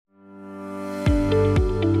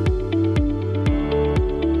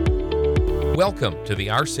Welcome to the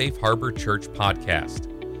Our Safe Harbor Church podcast.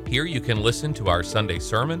 Here you can listen to our Sunday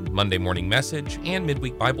sermon, Monday morning message, and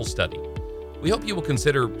midweek Bible study. We hope you will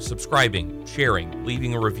consider subscribing, sharing,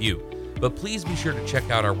 leaving a review, but please be sure to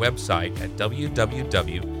check out our website at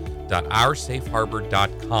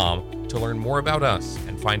www.oursafeharbor.com to learn more about us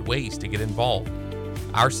and find ways to get involved.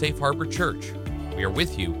 Our Safe Harbor Church, we are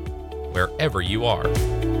with you wherever you are.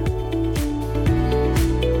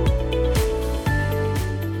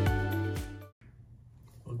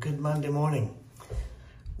 Good Monday morning.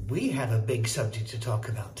 We have a big subject to talk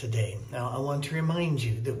about today. Now, I want to remind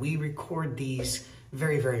you that we record these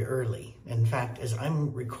very, very early. In fact, as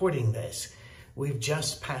I'm recording this, we've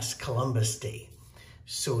just passed Columbus Day.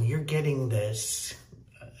 So you're getting this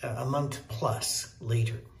a month plus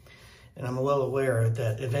later. And I'm well aware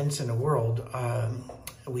that events in the world,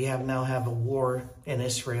 we now have a war in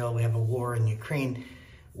Israel, we have a war in Ukraine.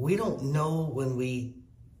 We don't know when we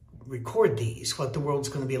record these what the world's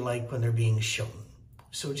going to be like when they're being shown.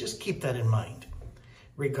 So just keep that in mind.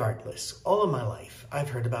 Regardless, all of my life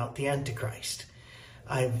I've heard about the Antichrist.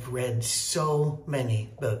 I've read so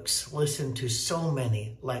many books, listened to so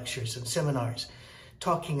many lectures and seminars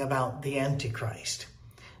talking about the Antichrist,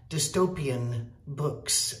 dystopian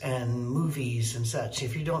books and movies and such.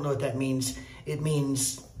 If you don't know what that means, it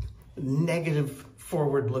means negative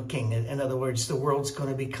forward looking. In other words, the world's going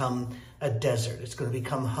to become a desert. It's going to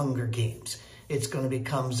become Hunger Games. It's going to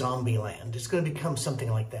become zombie land. It's going to become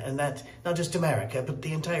something like that. And that's not just America, but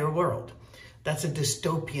the entire world. That's a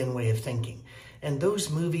dystopian way of thinking. And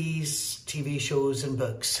those movies, TV shows, and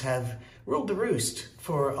books have ruled the roost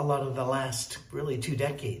for a lot of the last, really, 2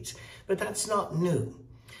 decades. But that's not new.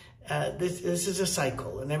 This is a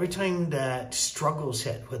cycle. And every time that struggles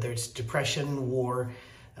hit, whether it's depression, war,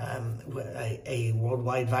 a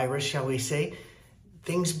worldwide virus, shall we say,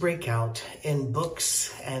 things break out in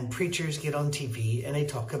books and preachers get on TV and they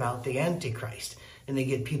talk about the Antichrist and they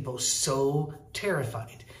get people so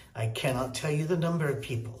terrified. I cannot tell you the number of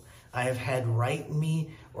people I have had write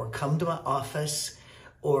me or come to my office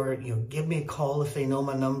or give me a call if they know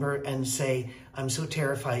my number and say, I'm so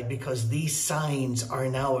terrified because these signs are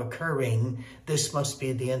now occurring. This must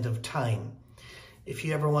be the end of time. If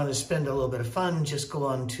you ever want to spend a little bit of fun, just go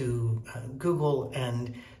on to Google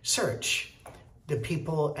and search the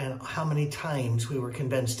people and how many times we were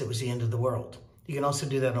convinced it was the end of the world. You can also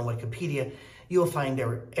do that on Wikipedia. You'll find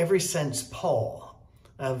there, ever since Paul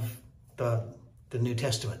of the New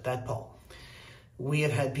Testament, that Paul, we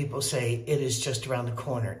have had people say, it is just around the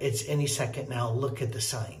corner. It's any second now. Look at the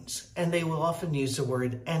signs. And they will often use the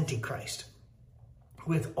word Antichrist.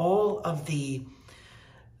 With all of the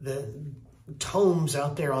tomes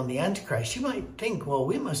out there on the Antichrist, you might think, well,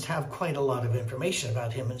 we must have quite a lot of information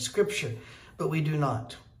about him in Scripture, but we do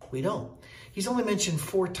not. We don't. He's only mentioned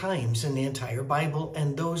 4 times in the entire Bible,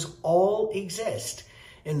 and those all exist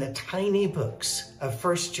in the tiny books of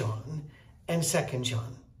 1 John and 2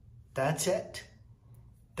 John. That's it.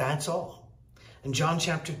 That's all. In John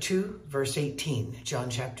chapter 2, verse 18, John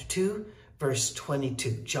chapter 2, verse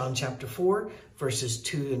 22, John chapter 4, verses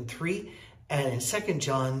 2 and 3, and in 2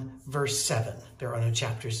 John, verse 7. There are no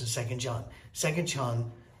chapters in 2 John. 2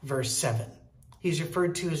 John, verse 7. He's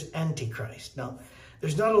referred to as Antichrist. Now,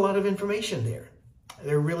 there's not a lot of information there.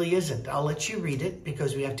 There really isn't. I'll let you read it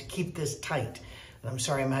because we have to keep this tight. And I'm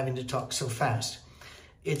sorry I'm having to talk so fast.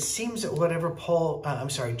 It seems that whatever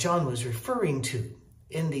John was referring to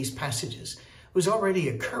in these passages was already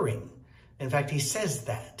occurring. In fact, he says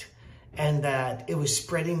that. And that it was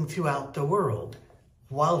spreading throughout the world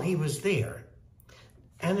while he was there.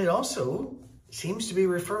 And it also seems to be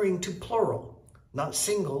referring to plural, not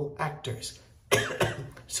single actors.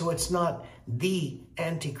 So it's not the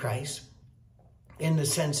Antichrist in the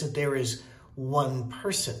sense that there is one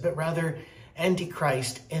person, but rather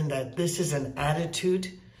Antichrist in that this is an attitude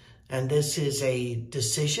and this is a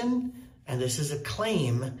decision and this is a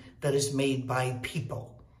claim that is made by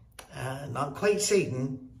people. Not quite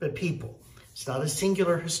Satan, but people. It's not a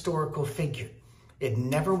singular historical figure. It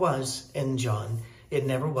never was in John. It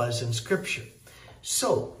never was in Scripture.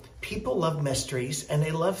 So people love mysteries and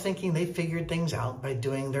they love thinking they figured things out by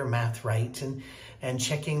doing their math right and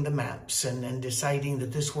checking the maps and deciding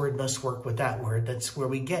that this word must work with that word. That's where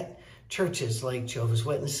we get churches like Jehovah's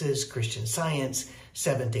Witnesses, Christian Science,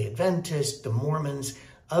 Seventh-day Adventists, the Mormons,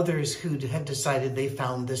 others who have decided they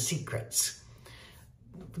found the secrets.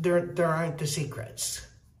 There aren't the secrets.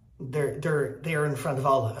 They're in front of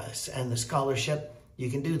all of us. And the scholarship,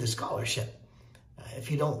 you can do the scholarship.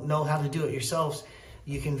 If you don't know how to do it yourselves,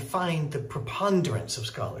 you can find the preponderance of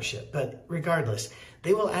scholarship. But regardless,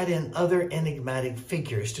 They will add in other enigmatic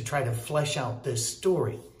figures to try to flesh out this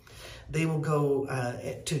story. They will go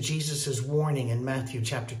to Jesus's warning in Matthew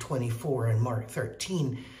chapter 24 and Mark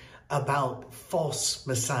 13 about false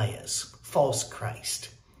messiahs, false Christ.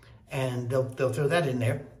 And they'll throw that in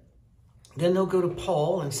there. Then they'll go to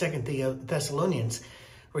Paul in 2 Thessalonians,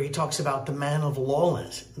 where he talks about the man of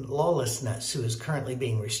lawlessness who is currently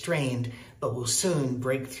being restrained, but will soon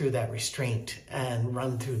break through that restraint and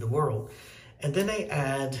run through the world. And then they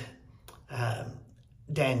add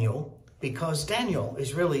Daniel, because Daniel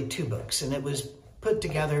is really 2 books, and it was put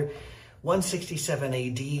together 167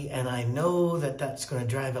 AD, and I know that that's going to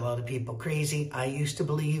drive a lot of people crazy. I used to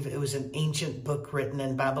believe it was an ancient book written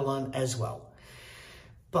in Babylon as well.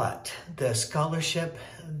 But the scholarship,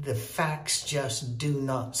 the facts just do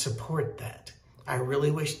not support that. I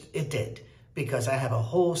really wish it did, because I have a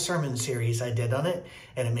whole sermon series I did on it,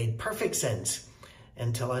 and it made perfect sense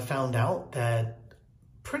until I found out that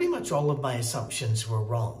pretty much all of my assumptions were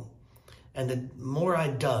wrong. And the more I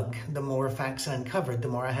dug, the more facts I uncovered, the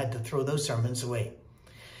more I had to throw those sermons away.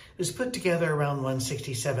 It was put together around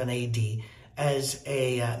 167 AD as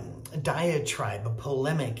a diatribe, a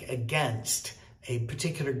polemic against a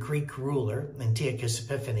particular Greek ruler, Antiochus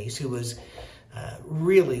Epiphanes, who was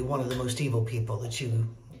really one of the most evil people that you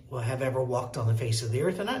will have ever walked on the face of the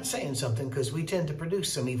earth. And not saying something, because we tend to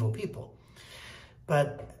produce some evil people.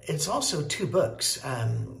 But it's also 2 books,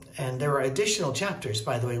 and there are additional chapters,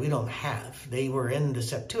 by the way, we don't have. They were in the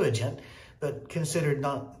Septuagint, but considered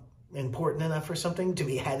not important enough for something to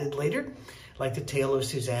be added later, like the tale of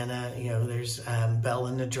Susanna, there's Bel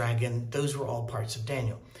and the dragon. Those were all parts of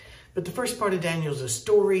Daniel. But the first part of Daniel is a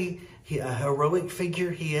story, a heroic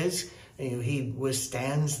figure he is. He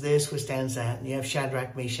withstands this, withstands that, and you have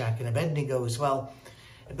Shadrach, Meshach, and Abednego as well.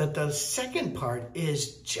 But the second part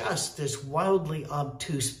is just this wildly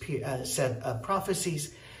obtuse set of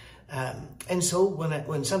prophecies. And so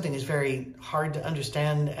when something is very hard to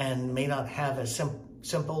understand and may not have a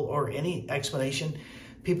simple or any explanation,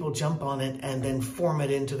 people jump on it and then form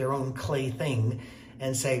it into their own clay thing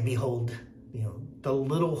and say, behold, the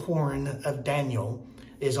little horn of Daniel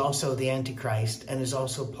is also the Antichrist and is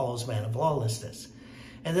also Paul's man of lawlessness.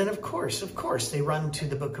 And then, of course, they run to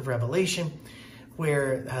the book of Revelation,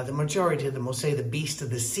 where the majority of them will say the beast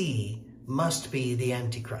of the sea must be the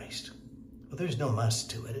Antichrist. Well, there's no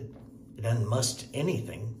must to it. It doesn't must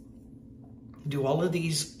anything. Do all of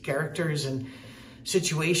these characters and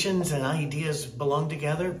situations and ideas belong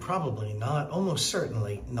together? Probably not. Almost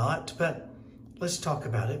certainly not. But let's talk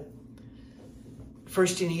about it.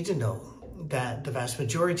 First, you need to know that the vast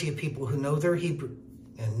majority of people who know their Hebrew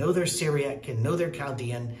and know their Syriac and know their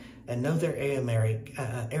Chaldean and know their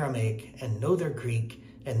Aramaic and know their Greek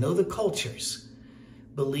and know the cultures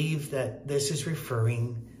believe that this is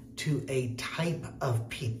referring to a type of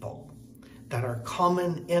people that are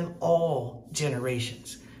common in all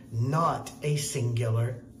generations, not a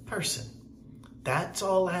singular person. That's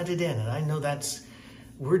all added in. And I know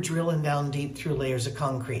we're drilling down deep through layers of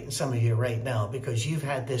concrete in some of you right now, because you've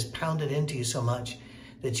had this pounded into you so much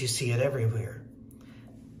that you see it everywhere.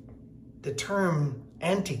 The term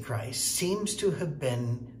Antichrist seems to have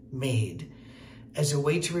been made as a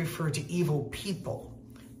way to refer to evil people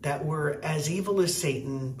that were as evil as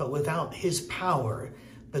Satan, but without his power,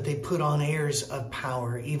 but they put on airs of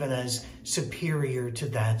power, even as superior to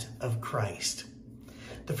that of Christ.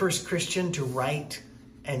 The first Christian to write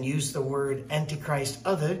and use the word Antichrist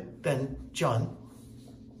other than John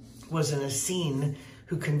was an Essene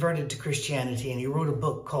who converted to Christianity, and he wrote a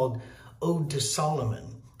book called Odes of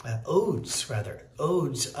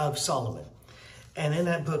Solomon. And in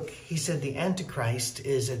that book, he said the Antichrist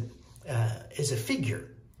is a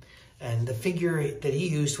figure, and the figure that he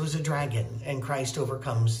used was a dragon, and Christ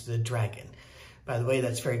overcomes the dragon. By the way,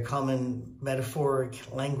 that's very common metaphoric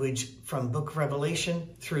language from Book of Revelation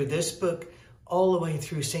through this book, all the way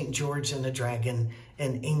through St. George and the Dragon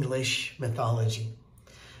in English mythology.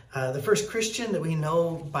 The first Christian that we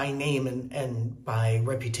know by name and by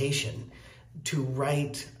reputation to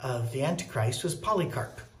write of the Antichrist was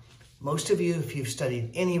Polycarp. Most of you, if you've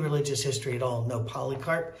studied any religious history at all, know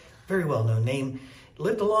Polycarp, very well-known name,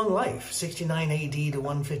 lived a long life, 69 AD to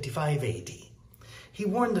 155 AD. He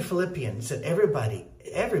warned the Philippians that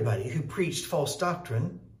everybody who preached false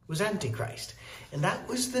doctrine was Antichrist. And that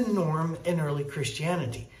was the norm in early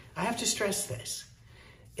Christianity. I have to stress this.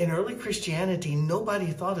 In early Christianity, nobody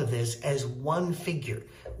thought of this as one figure,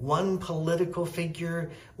 one political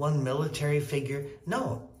figure, one military figure.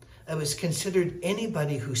 No, it was considered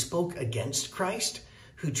anybody who spoke against Christ,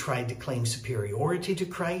 who tried to claim superiority to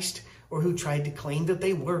Christ, or who tried to claim that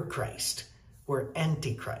they were Christ, were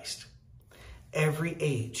Antichrist. Every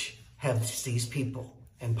age has these people.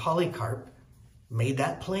 And Polycarp made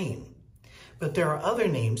that plain. But there are other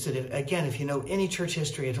names that, if you know any church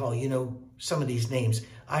history at all, you know some of these names.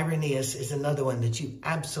 Irenaeus is another one that you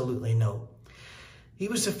absolutely know. He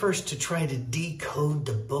was the first to try to decode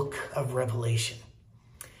the book of Revelation.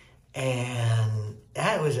 And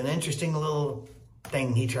that was an interesting little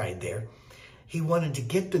thing he tried there. He wanted to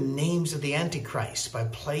get the names of the Antichrist by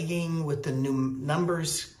playing with the new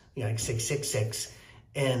numbers, like 666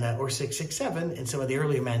 and or 667 in some of the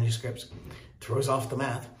earlier manuscripts. Throws off the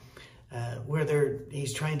math.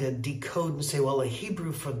 He's trying to decode and say, well, a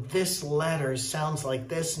Hebrew for this letter sounds like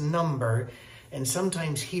this number. And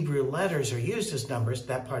sometimes Hebrew letters are used as numbers.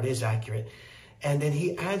 That part is accurate. And then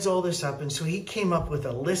he adds all this up. And so he came up with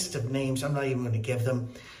a list of names. I'm not even going to give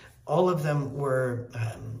them. All of them were,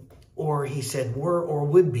 or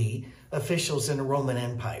would be officials in the Roman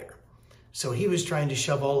Empire. So he was trying to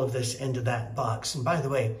shove all of this into that box. And by the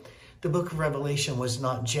way, the book of Revelation was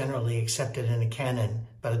not generally accepted in a canon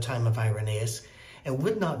by the time of Irenaeus, and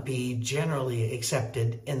would not be generally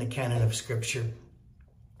accepted in the canon of Scripture.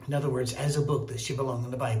 In other words, as a book that should belong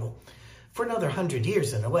in the Bible, for another 100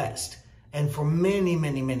 years in the West, and for many,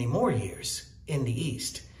 many, many more years in the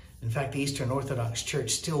East. In fact, the Eastern Orthodox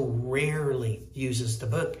Church still rarely uses the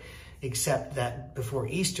book, except that before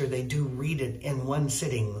Easter, they do read it in one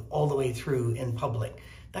sitting all the way through in public.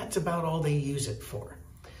 That's about all they use it for.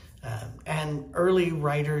 And early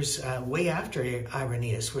writers, way after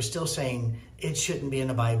Irenaeus, were still saying it shouldn't be in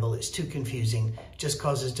the Bible, it's too confusing, just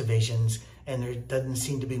causes divisions, and there doesn't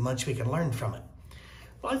seem to be much we can learn from it.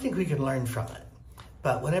 Well, I think we can learn from it.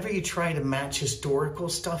 But whenever you try to match historical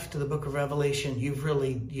stuff to the book of Revelation,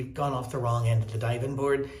 you've gone off the wrong end of the diving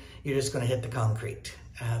board. You're just going to hit the concrete.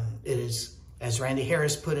 It is, as Randy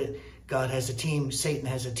Harris put it, God has a team, Satan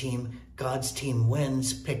has a team, God's team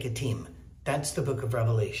wins, pick a team. That's the book of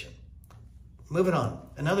Revelation. Moving on,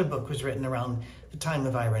 another book was written around the time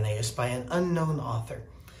of Irenaeus by an unknown author.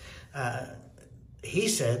 He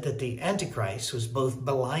said that the Antichrist was both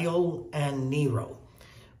Belial and Nero.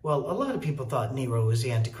 Well, a lot of people thought Nero was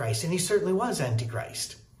the Antichrist, and he certainly was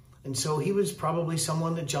Antichrist. And so he was probably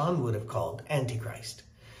someone that John would have called Antichrist.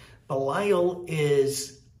 Belial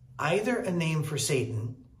is either a name for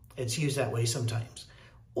Satan, it's used that way sometimes,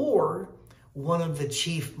 or one of the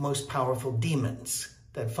chief, most powerful demons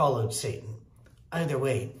that followed Satan. Either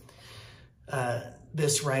way,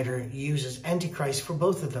 this writer uses Antichrist for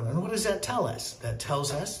both of them. And what does that tell us? That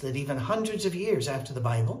tells us that even hundreds of years after the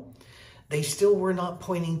Bible, they still were not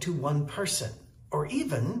pointing to one person or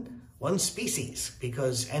even one species,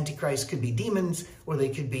 because Antichrist could be demons or they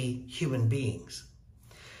could be human beings.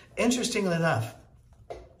 Interestingly enough,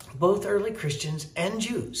 both early Christians and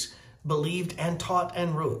Jews believed and taught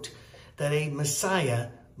and wrote that a Messiah,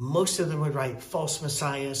 most of them would write false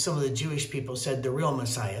Messiah. Some of the Jewish people said the real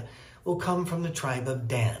Messiah will come from the tribe of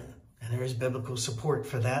Dan. And there is biblical support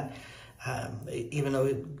for that. Even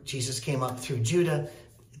though Jesus came up through Judah,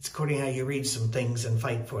 it's according to how you read some things and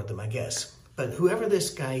fight for them, I guess. But whoever this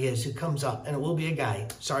guy is who comes up, and it will be a guy,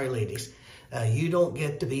 sorry ladies, you don't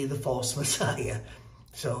get to be the false Messiah.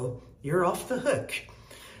 So you're off the hook.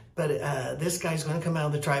 But this guy's going to come out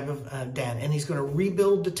of the tribe of Dan, and he's going to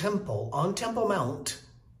rebuild the temple on Temple Mount,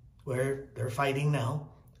 where they're fighting now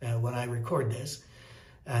when I record this,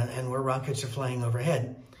 and where rockets are flying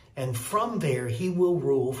overhead. And from there, he will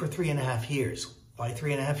rule for 3.5 years. Why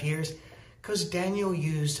 3.5 years? Because Daniel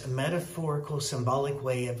used a metaphorical, symbolic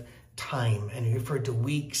way of time, and he referred to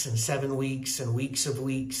weeks and 7 weeks and weeks of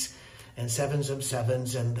weeks and sevens of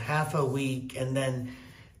sevens and half a week,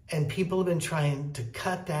 and people have been trying to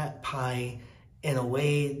cut that pie in a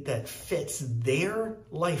way that fits their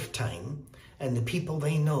lifetime and the people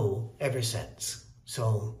they know ever since.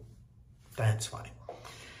 So that's why.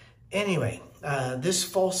 Anyway, this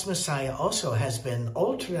false Messiah also has been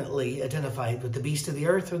alternately identified with the beast of the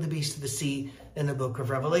earth or the beast of the sea in the book of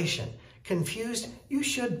Revelation. Confused? You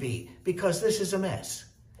should be, because this is a mess.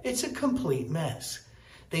 It's a complete mess.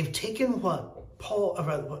 They've taken what Paul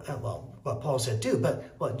said too,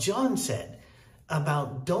 but what John said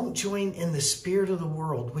about don't join in the spirit of the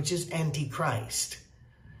world, which is Antichrist.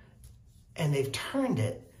 And they've turned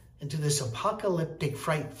it into this apocalyptic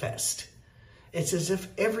fright fest. It's as if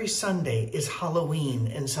every Sunday is Halloween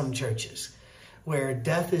in some churches, where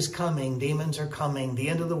death is coming, demons are coming, the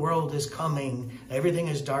end of the world is coming, everything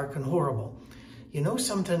is dark and horrible. You know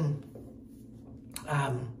something?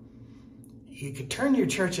 You could turn your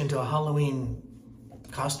church into a Halloween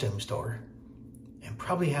costume store and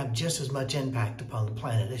probably have just as much impact upon the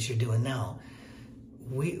planet as you're doing now.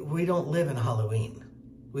 We don't live in Halloween.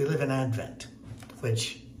 We live in Advent,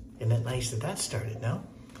 which Isn't it nice that started, no?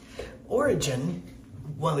 Origen,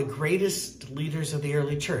 one of the greatest leaders of the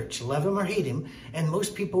early church. Love him or hate him, and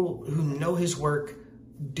most people who know his work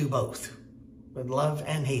do both. But love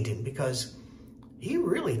and hate him, because he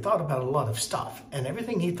really thought about a lot of stuff, and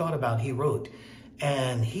everything he thought about, he wrote.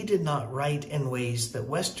 And he did not write in ways that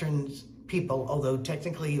Western people, although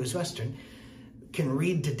technically he was Western, can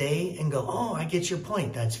read today and go, oh, I get your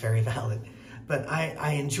point. That's very valid. But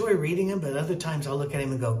I enjoy reading him, but other times I'll look at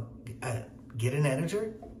him and go, get an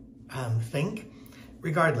editor, think.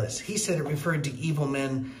 Regardless, he said it referred to evil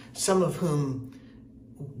men, some of whom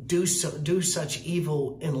do such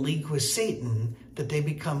evil in league with Satan that they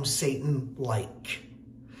become Satan-like.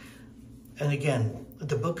 And again,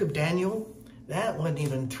 the book of Daniel, that wasn't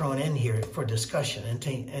even thrown in here for discussion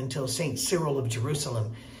until St. Cyril of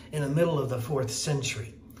Jerusalem in the middle of the 4th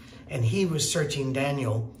century. And he was searching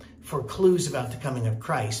Daniel for clues about the coming of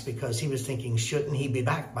Christ, because he was thinking, shouldn't he be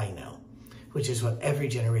back by now? Which is what every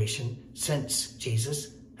generation since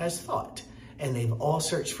Jesus has thought. And they've all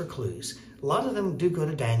searched for clues. A lot of them do go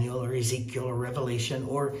to Daniel or Ezekiel or Revelation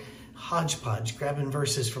or hodgepodge, grabbing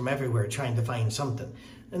verses from everywhere, trying to find something.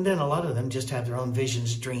 And then a lot of them just have their own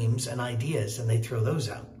visions, dreams, and ideas, and they throw those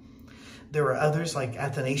out. There were others like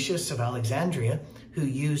Athanasius of Alexandria who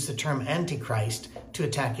used the term Antichrist to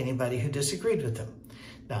attack anybody who disagreed with them.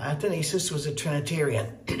 Now, Athanasius was a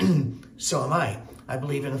Trinitarian. So am I. I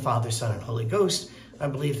believe in the Father, Son, and Holy Ghost. I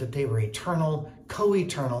believe that they were eternal,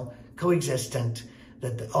 co-eternal, co-existent,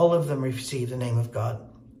 that all of them receive the name of God,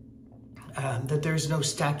 that there's no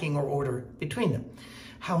stacking or order between them.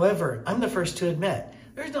 However, I'm the first to admit,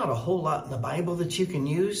 there's not a whole lot in the Bible that you can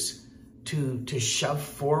use to shove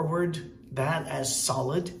forward that as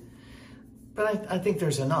solid. But I think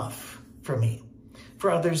there's enough for me. For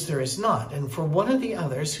others, there is not. And for one of the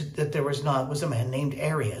others that there was not was a man named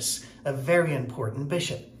Arius, a very important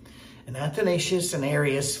bishop. And Athanasius and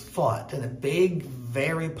Arius fought in a big,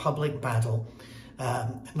 very public battle.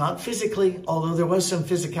 Not physically, although there was some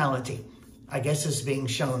physicality. I guess is being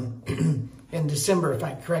shown in December, if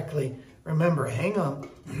I correctly remember. Hang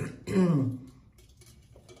on.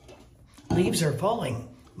 Leaves are falling.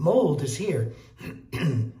 Mold is here.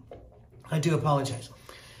 I do apologize.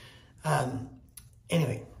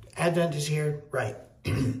 Anyway, Advent is here, right.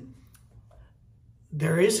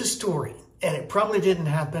 There is a story, and it probably didn't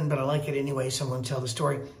happen, but I like it anyway, so I'm going to tell the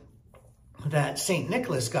story, that St.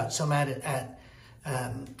 Nicholas got so mad at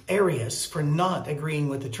Arius for not agreeing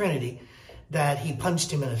with the Trinity that he punched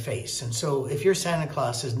him in the face. And so if your Santa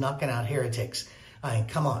Claus is knocking out heretics, I mean,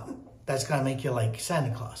 come on, that's going to make you like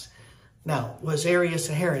Santa Claus. Now, was Arius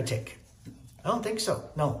a heretic? I don't think so,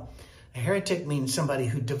 no. A heretic means somebody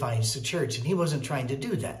who divides the church, and he wasn't trying to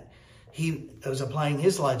do that. He was applying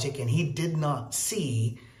his logic, and he did not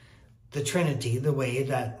see the Trinity the way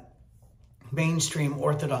that mainstream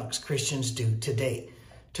Orthodox Christians do today.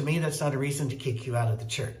 To me, that's not a reason to kick you out of the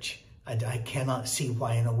church. I cannot see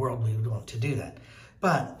why in the world we would want to do that.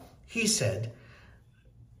 But he said,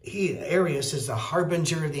 Arius is the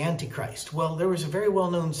harbinger of the Antichrist. Well, there was a very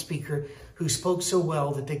well-known speaker who spoke so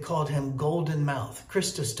well that they called him Golden Mouth,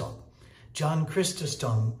 Chrysostom. John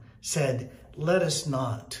Chrysostom said, let us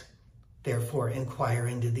not, therefore, inquire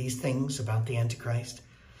into these things about the Antichrist.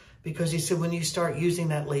 Because he said, when you start using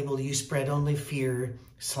that label, you spread only fear,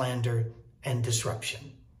 slander, and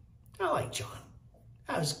disruption. I like John.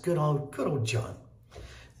 That was good old John.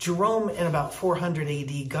 Jerome, in about 400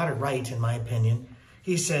 AD, got it right, in my opinion.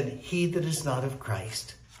 He said, he that is not of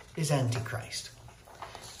Christ is Antichrist.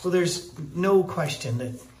 Well, there's no question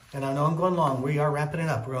that, and I know I'm going long, we are wrapping it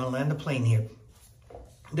up, we're going to land the plane here.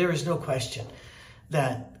 There is no question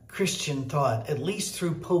that Christian thought, at least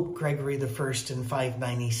through Pope Gregory I in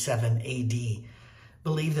 597 AD,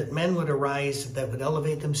 believed that men would arise that would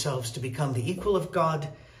elevate themselves to become the equal of God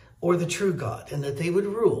or the true God, and that they would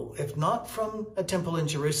rule, if not from a temple in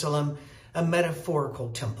Jerusalem, a metaphorical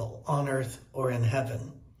temple on earth or in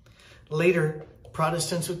heaven. Later,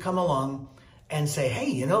 Protestants would come along and say,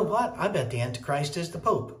 hey, you know what? I bet the Antichrist is the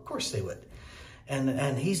Pope. Of course they would.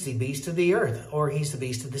 And he's the beast of the earth, or he's the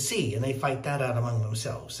beast of the sea. And they fight that out among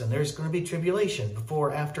themselves. And there's going to be tribulation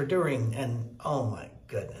before, after, during, and oh my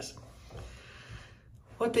goodness.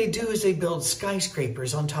 What they do is they build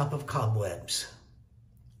skyscrapers on top of cobwebs.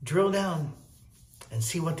 Drill down and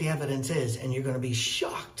see what the evidence is, and you're going to be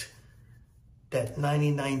shocked that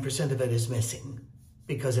 99% of it is missing,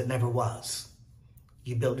 because it never was.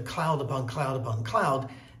 You build cloud upon cloud upon cloud,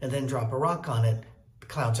 and then drop a rock on it, the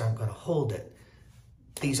clouds aren't going to hold it.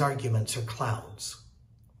 These arguments are clouds.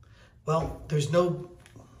 Well, there's no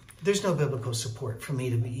biblical support for me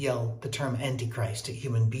to yell the term Antichrist at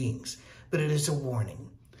human beings, but it is a warning.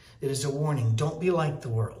 It is a warning. Don't be like the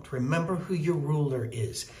world. Remember who your ruler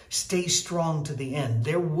is. Stay strong to the end.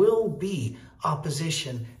 There will be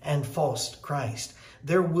opposition and false Christ.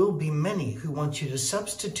 There will be many who want you to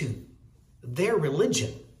substitute their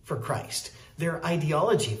religion for Christ, their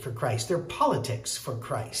ideology for Christ, their politics for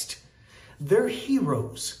Christ, their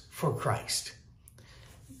heroes for Christ,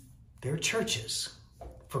 their churches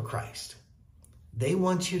for Christ. They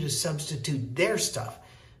want you to substitute their stuff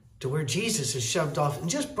to where Jesus is shoved off and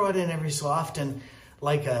just brought in every so often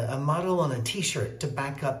like a model on a t-shirt to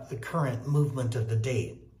back up the current movement of the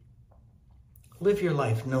day. Live your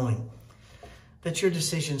life knowing that your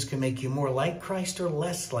decisions can make you more like Christ or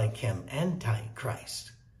less like him,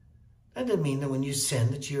 anti-Christ. That doesn't mean that when you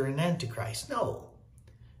sin that you're an antichrist. No.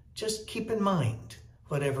 Just keep in mind,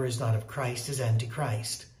 whatever is not of Christ is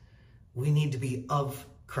antichrist. We need to be of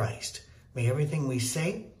Christ. May everything we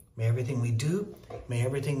say, may everything we do, may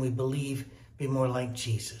everything we believe be more like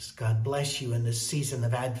Jesus. God bless you in this season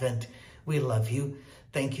of Advent. We love you.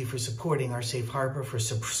 Thank you for supporting Our Safe Harbor, for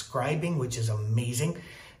subscribing, which is amazing.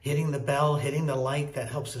 Hitting the bell, hitting the like, that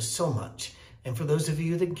helps us so much. And for those of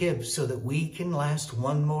you that give so that we can last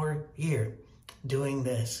one more year doing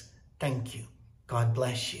this, thank you. God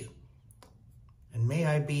bless you. And may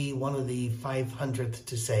I be one of the 500th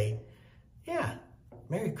to say, yeah,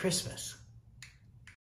 Merry Christmas.